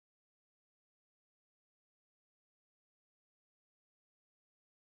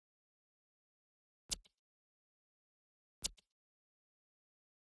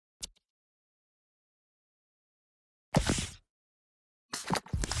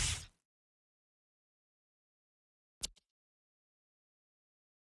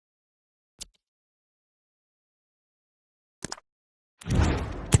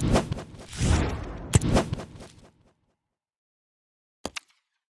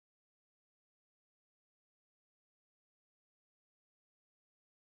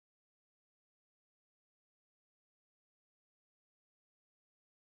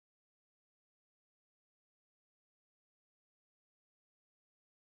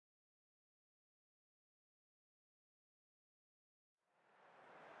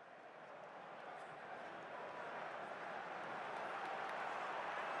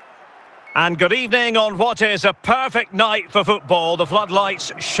And good evening on what is a perfect night for football. The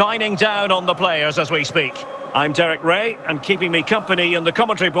floodlights shining down on the players as we speak. I'm Derek Ray, and keeping me company in the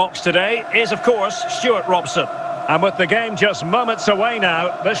commentary box today is, of course, Stuart Robson. And with the game just moments away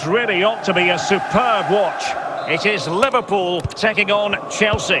now, this really ought to be a superb watch. It is Liverpool taking on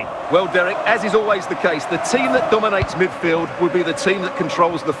Chelsea. Well, Derek, as is always the case, the team that dominates midfield will be the team that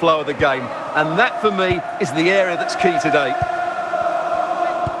controls the flow of the game. And that, for me, is the area that's key today.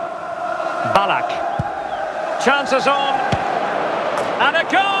 Ballack. Chances on. And a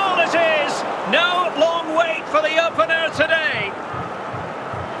goal it is! No long wait for the opener today.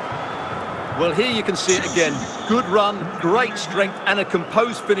 Well, here you can see it again. Good run, great strength, and a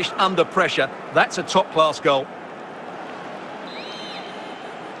composed finish under pressure. That's a top-class goal.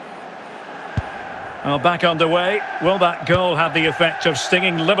 Well, back underway. Will that goal have the effect of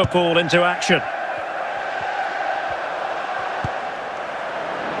stinging Liverpool into action?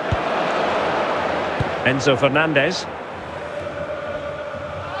 Enzo Fernandez.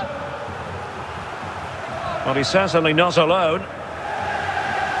 Well, he's certainly not alone.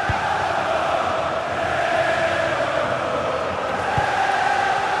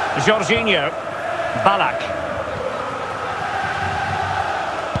 Jorginho. Ballack.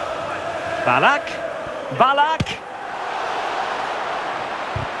 Ballack.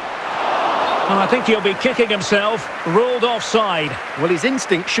 Well, I think he'll be kicking himself. Ruled offside. Well, his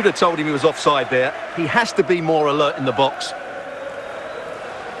instinct should have told him he was offside there. He has to be more alert in the box.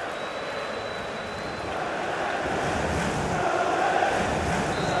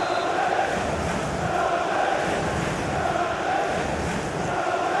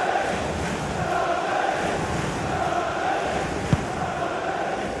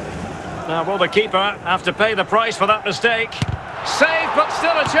 Now, will the keeper have to pay the price for that mistake? Save, but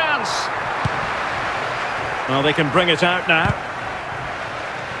still a chance. Well, they can bring it out now.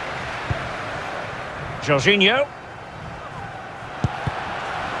 Jorginho.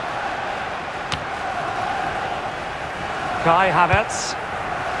 Kai Havertz.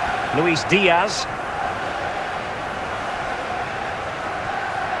 Luis Diaz.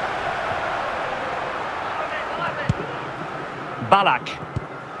 Ballack.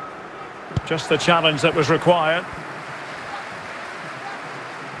 Just the challenge that was required.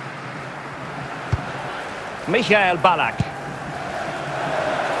 Michael Ballack.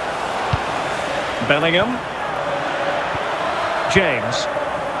 Bellingham. James.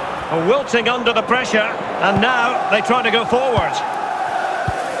 Wilting under the pressure, and now they try to go forward.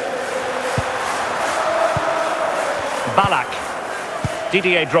 Ballack.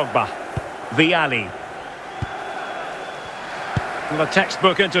 Didier Drogba. Vialli. And a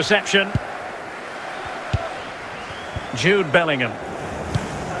textbook interception. Jude Bellingham.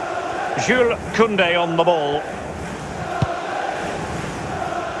 Jules Koundé on the ball.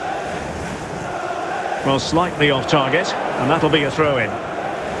 Well, slightly off target, and that'll be a throw-in.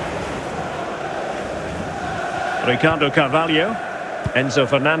 Ricardo Carvalho. Enzo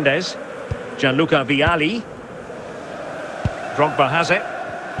Fernandez. Gianluca Vialli. Drogba has it.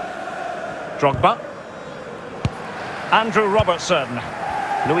 Drogba. Andrew Robertson.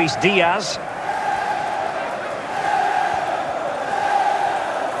 Luis Diaz.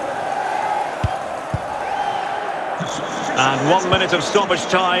 And 1 minute of stoppage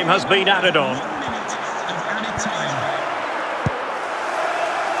time has been added on.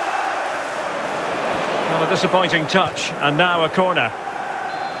 Well, a disappointing touch, and now a corner.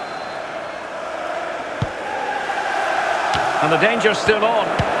 And the danger's still on.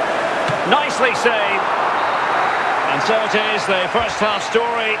 Nicely saved. And so it is, the first half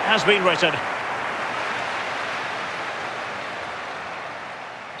story has been written.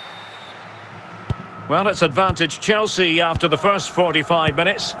 Well, it's advantage Chelsea after the first 45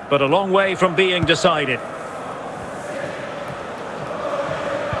 minutes, but a long way from being decided.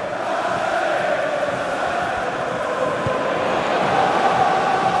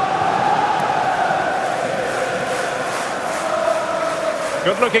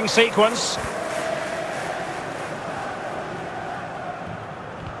 Good-looking sequence.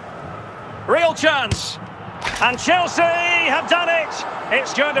 Real chance. And Chelsea have done it.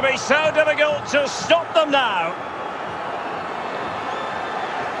 It's going to be so difficult to stop them now.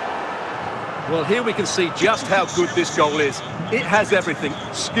 Well, here we can see just how good this goal is. It has everything.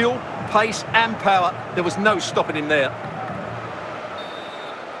 Skill, pace and power. There was no stopping him there.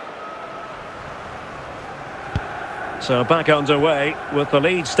 So back underway with the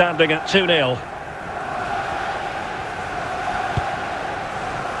lead standing at 2-0.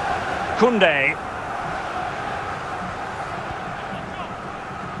 Koundé.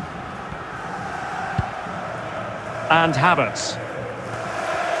 And Havertz.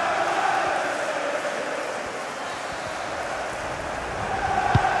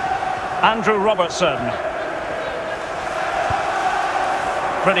 Andrew Robertson.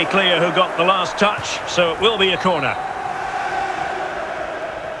 Pretty clear who got the last touch, so it will be a corner.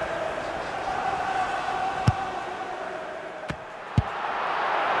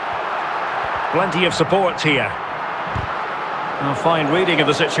 Plenty of support here. A fine reading of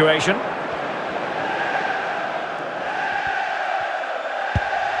the situation.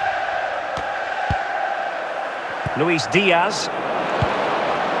 Luis Diaz.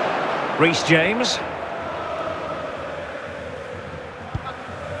 Reece James.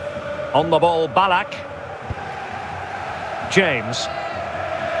 On the ball, Ballack. James.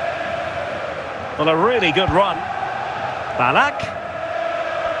 Well, a really good run. Ballack.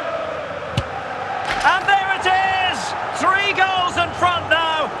 And there it is! 3 goals in front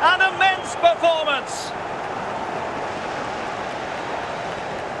now. An immense performance.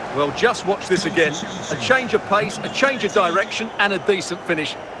 Well, just watch this again. A change of pace, a change of direction, and a decent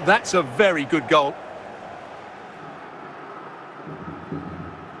finish. That's a very good goal.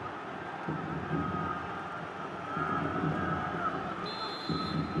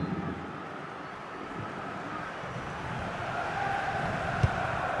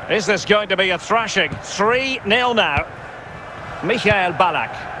 Is this going to be a thrashing? 3-0 now. Michael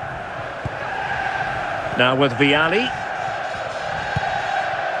Ballack. Now with Vialli.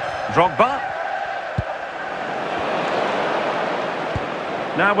 Drogba.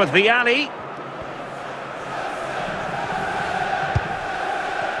 Now with Vialli.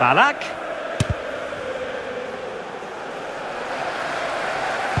 Ballack.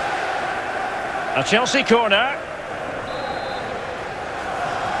 A Chelsea corner.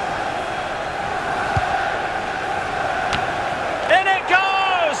 In it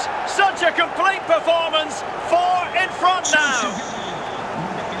goes! Such a complete performance. 4 in front now.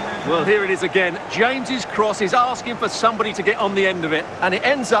 Well, here it is again. James's cross is asking for somebody to get on the end of it, and it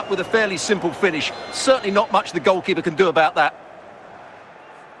ends up with a fairly simple finish. Certainly not much the goalkeeper can do about that.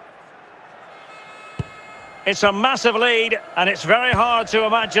 It's a massive lead, and it's very hard to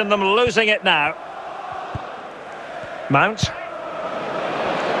imagine them losing it now. Mount.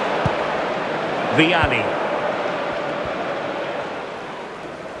 Vialli.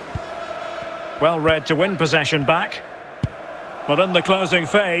 Well read to win possession back. But in the closing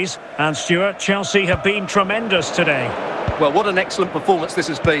phase, and Stuart, Chelsea have been tremendous today. Well, what an excellent performance this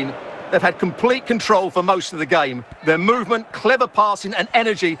has been. They've had complete control for most of the game. Their movement, clever passing and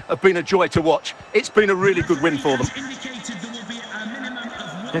energy have been a joy to watch. It's been a really good win for them.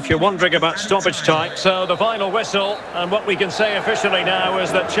 If you're wondering about stoppage time, so the final whistle, and what we can say officially now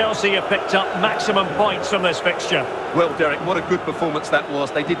is that Chelsea have picked up maximum points from this fixture. Well, Derek, what a good performance that was.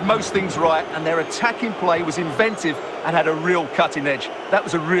 They did most things right, and their attacking play was inventive and had a real cutting edge. That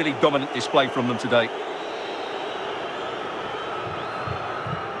was a really dominant display from them today.